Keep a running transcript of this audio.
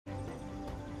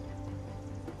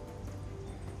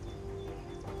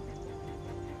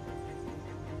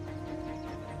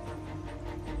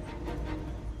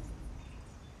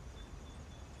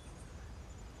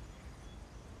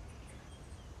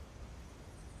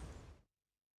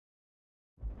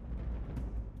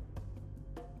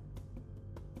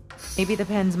Maybe the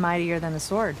pen's mightier than the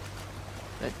sword.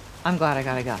 But I'm glad I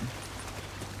got a gun.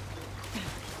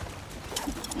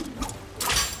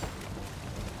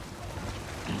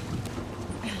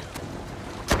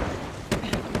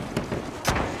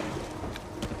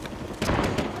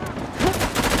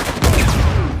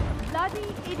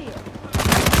 Bloody idiot.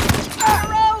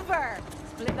 You're over!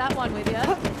 Split that one with you.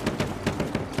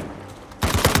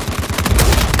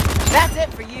 That's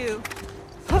it for you.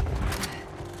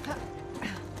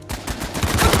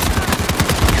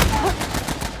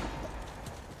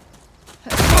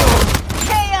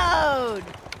 KO'd!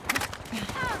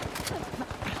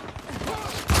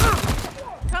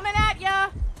 Coming at ya!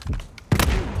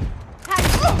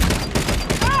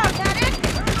 Oh, got it!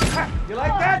 You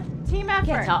like that? Team effort.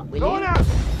 Get up, will Going you? out!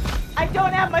 I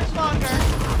don't have much longer.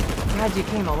 Glad you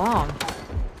came along.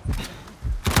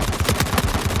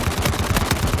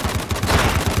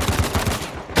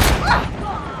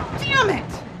 Damn it!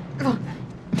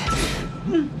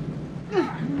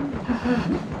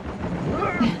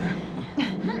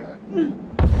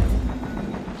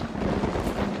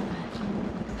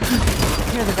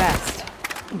 You're the best.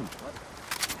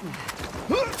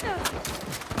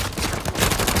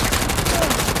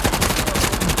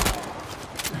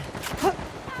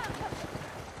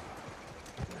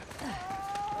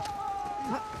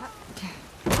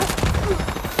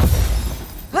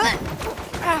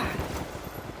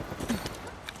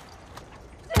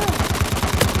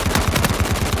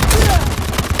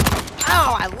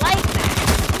 Oh, I like that.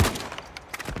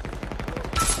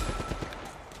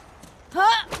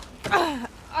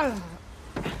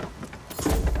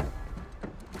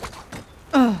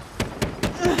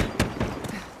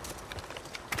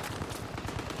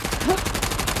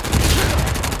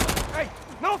 Hey,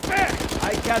 no fair!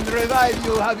 I can revive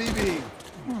you, Habibi.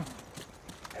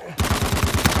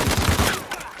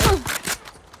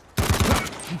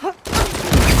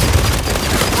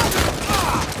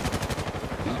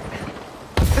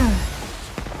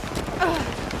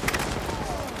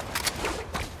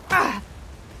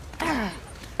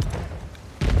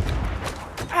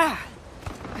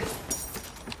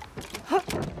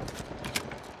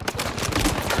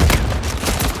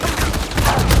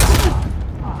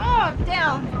 Oh,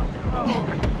 down.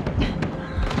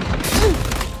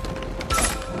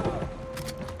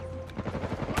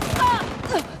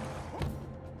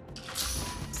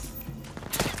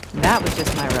 That was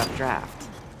just my rough draft.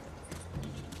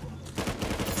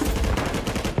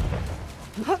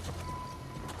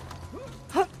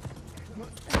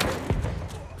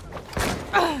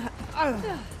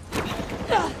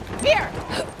 Here.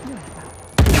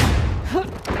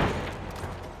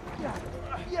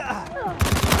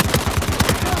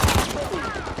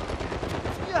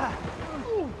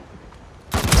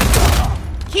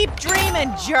 Keep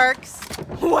dreaming, jerks.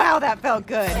 Wow, that felt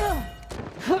good.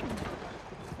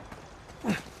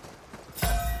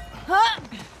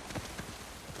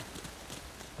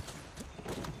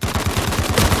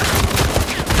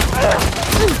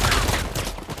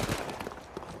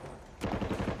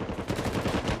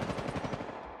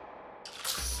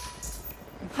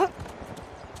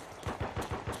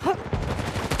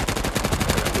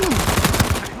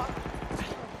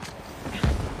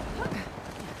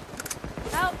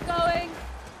 Outgoing.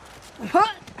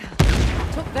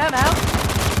 Took them out.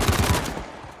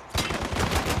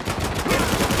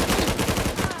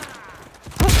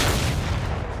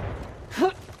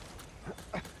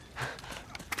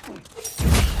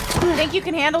 Think you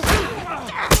can handle?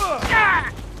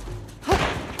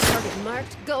 Target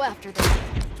marked. Go after them.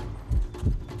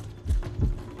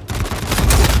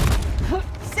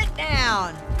 Sit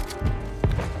down.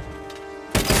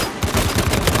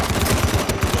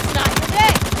 It's not your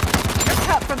day. You're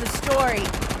cut from the story.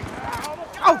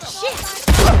 Oh shit!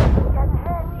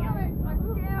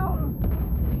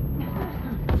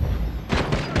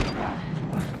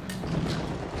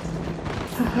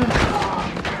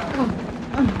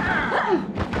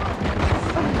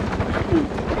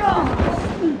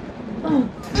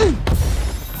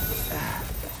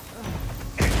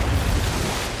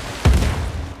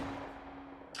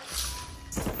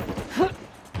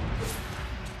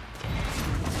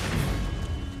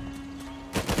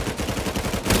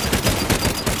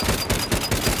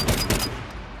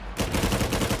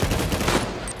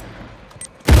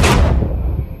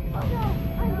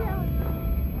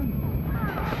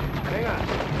 Hang on.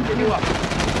 Get you up.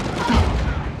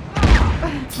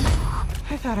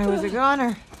 I thought I was a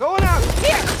goner. Going out!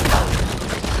 Here!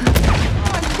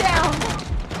 One down!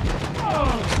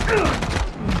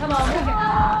 Come on.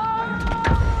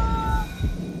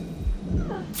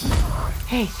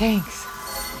 Hey, thanks.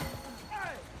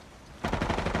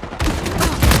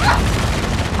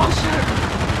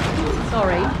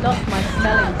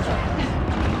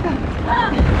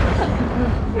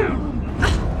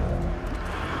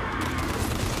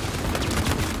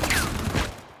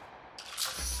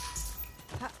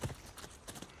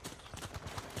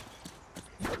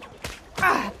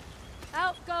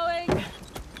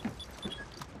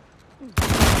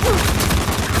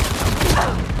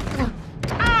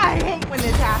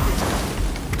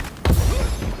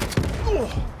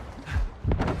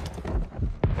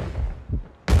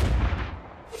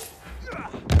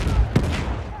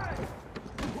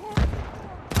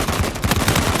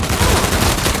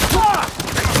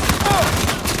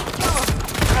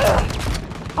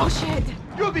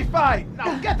 fine!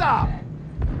 Now get up!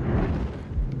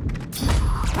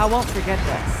 I won't forget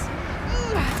this.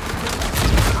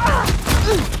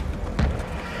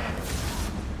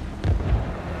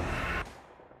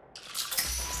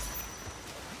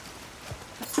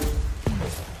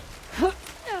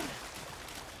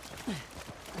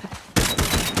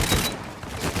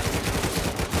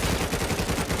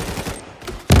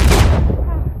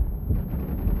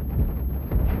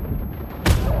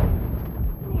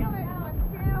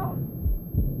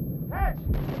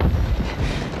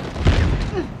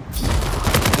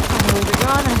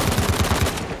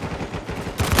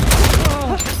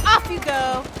 Off you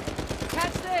go!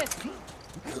 Catch this!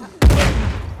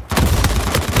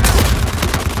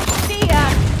 See ya!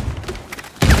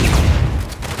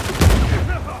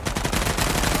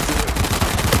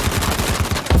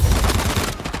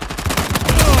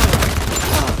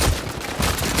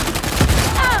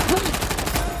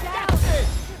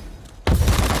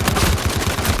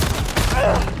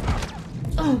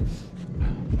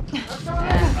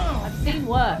 I've seen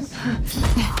worse.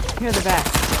 You're the best.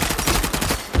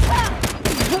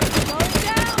 Going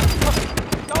down!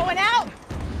 Going out!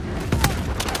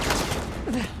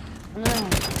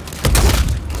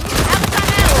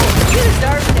 You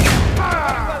deserved it!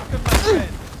 Welcome, my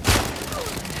friend!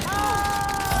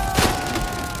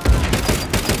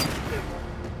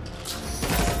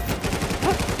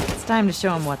 It's time to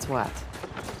show him what's what.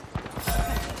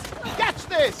 Catch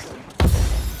this!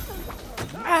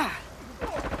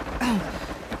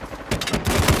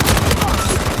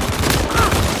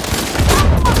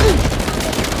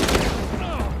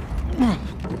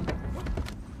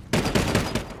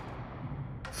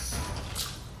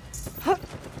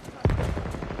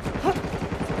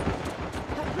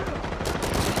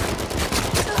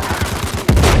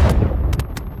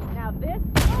 Now this...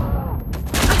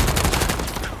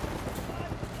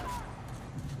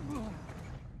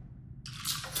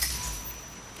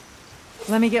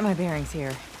 Let me get my bearings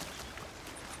here.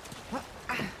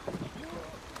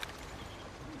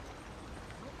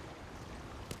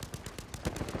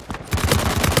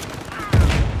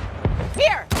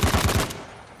 Here!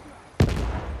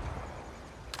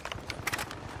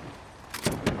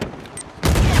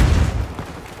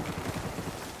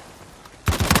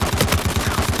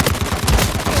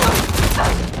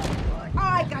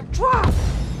 I got dropped!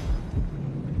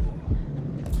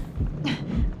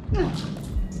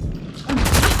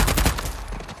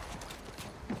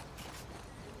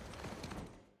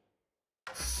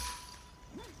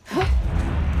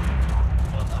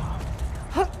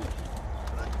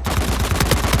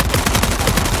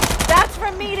 That's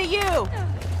from me to you! Come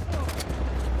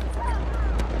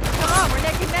on, we're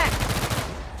neck and neck!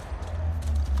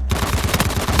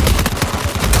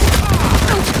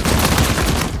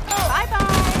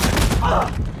 Bye-bye!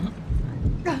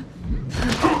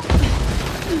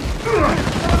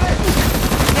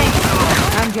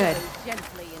 I'm good.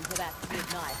 Gently into that good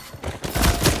knife.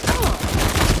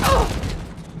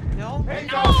 No! Hey,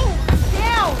 No!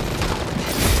 Down!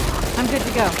 I'm good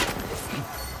to go.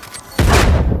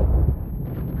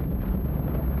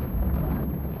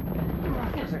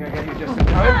 Looks like I got you just in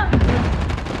time.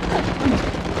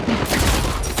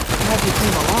 Glad you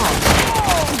came along.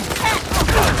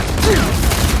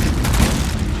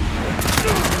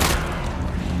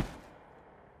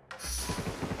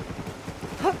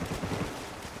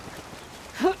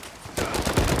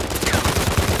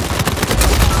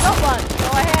 Someone, go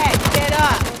ahead, get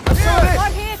up!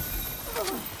 One hit!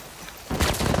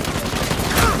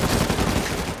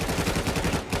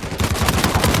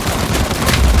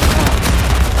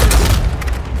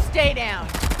 Stay down!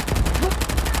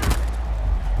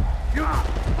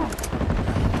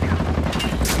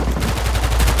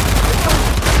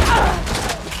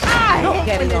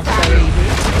 Getting off so easy.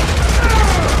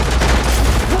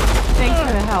 Thanks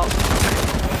for the help.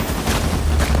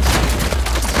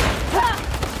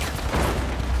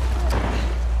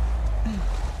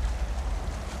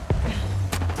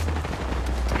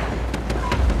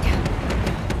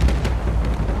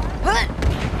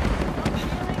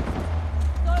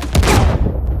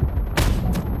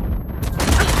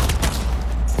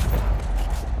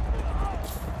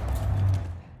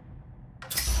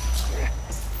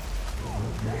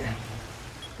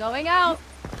 Going out.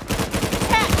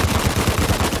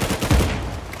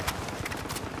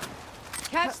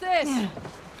 Catch this.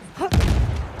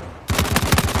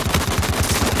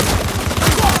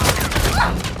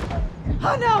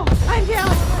 Oh no! I'm down!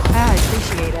 I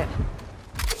appreciate it.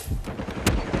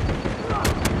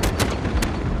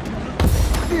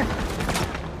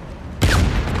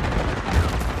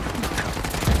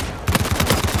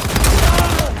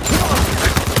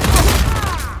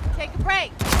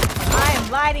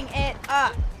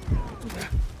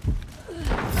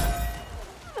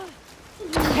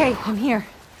 Okay, I'm here.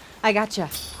 I gotcha.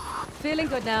 Feeling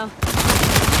good now.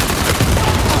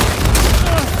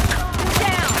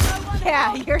 Down!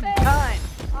 Yeah, you're done.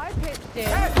 I pitched in.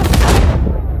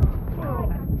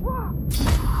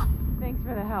 Thanks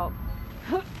for the help.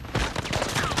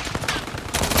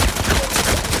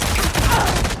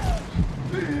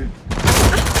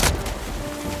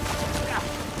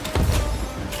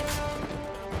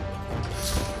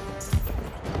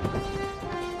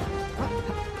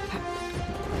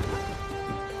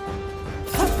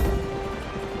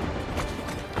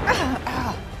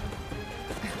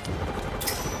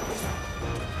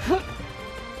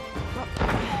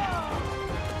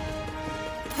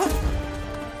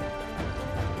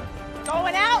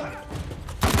 Going out!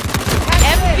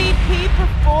 MVP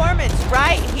performance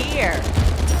right here.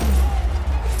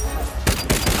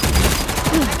 I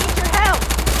need your help.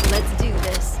 Let's do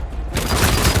this.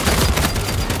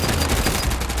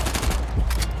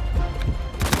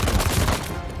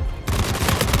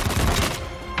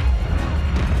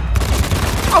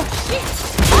 Oh, shit!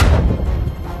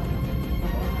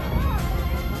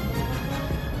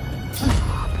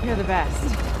 You're the best.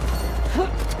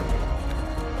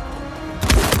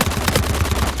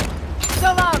 So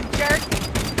long, jerk.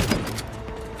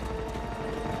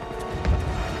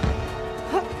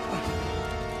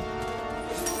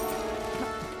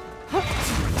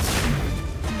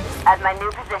 At my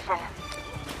new position.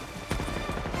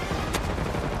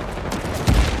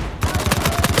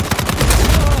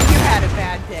 You had a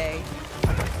bad day.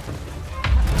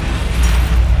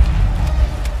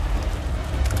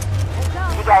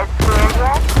 You guys scared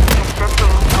yet? It's the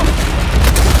team.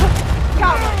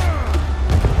 Got one.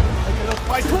 I cannot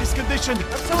fight in this condition.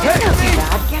 Hey,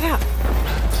 Dad, get up.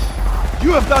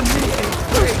 You have done me a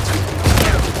great.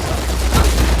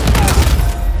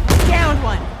 Down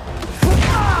one.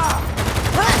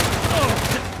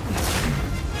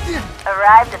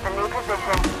 Arrived at the new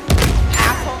position.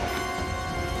 Asshole.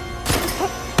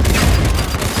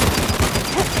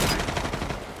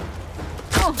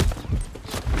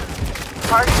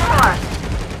 Party more.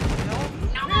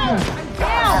 I'm down.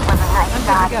 That was a nice I'm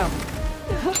shot. good to go.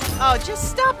 Oh, just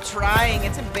stop trying.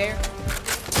 It's embarrassing.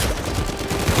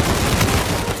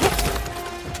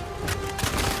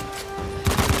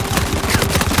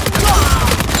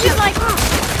 She's like,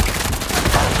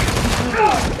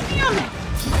 damn it!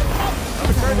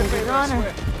 Your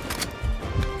Honor.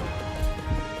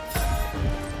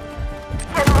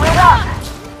 Get lit up.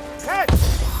 Catch!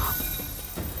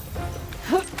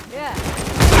 Yeah.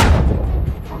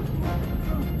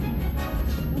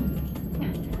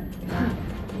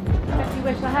 Bet you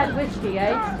wish I had whiskey,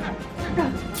 eh?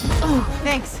 Oh,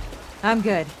 thanks. I'm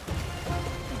good.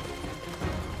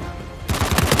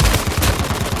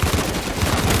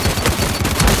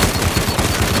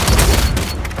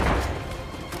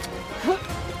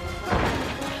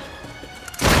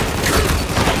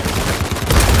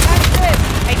 That's it.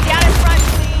 Hey, down in front,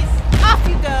 please. Off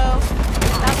you go.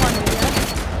 That one with you.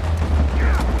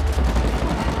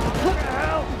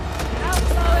 Out,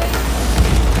 Chloe.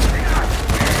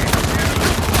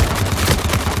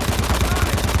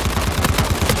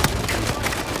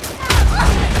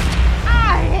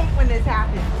 I hate when this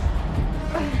happens.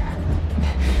 Going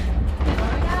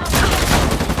out.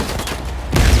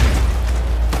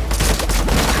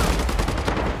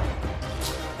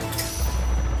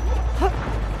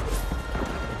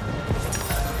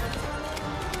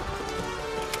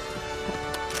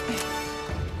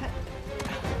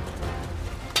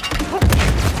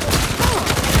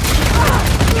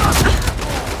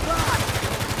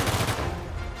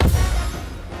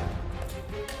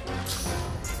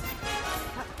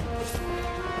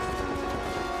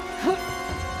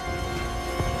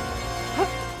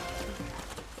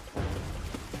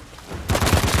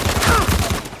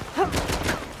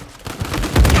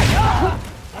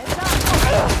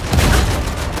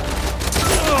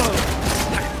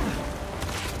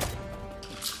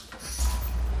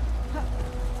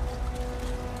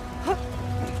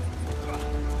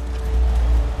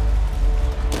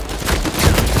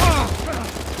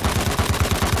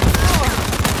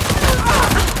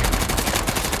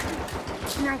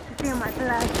 Nice to feel my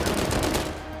blood.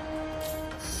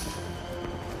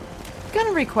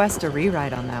 Gonna request a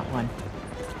rewrite on that one.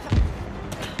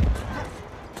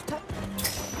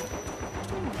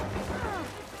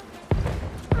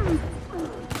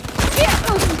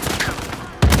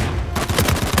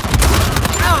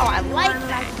 Oh, I like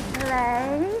that.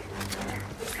 Play.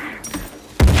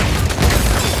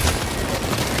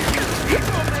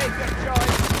 People make their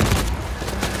choice.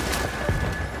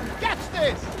 Catch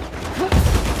this!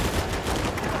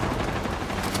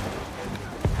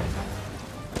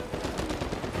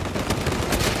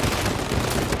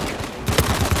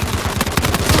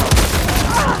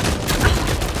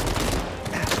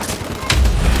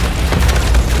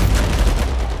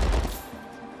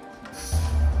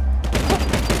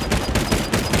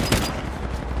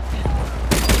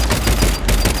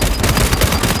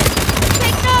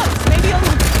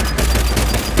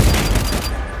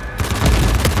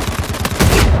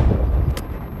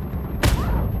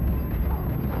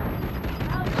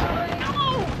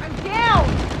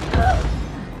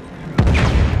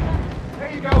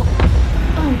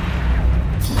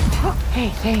 Hey,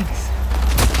 thanks.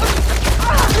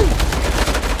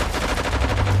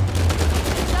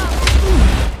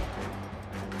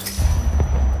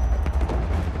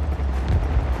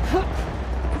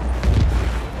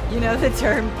 You know the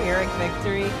term Pyrrhic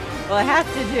victory? Well, I have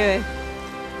to do it.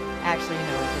 Actually,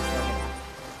 no, it just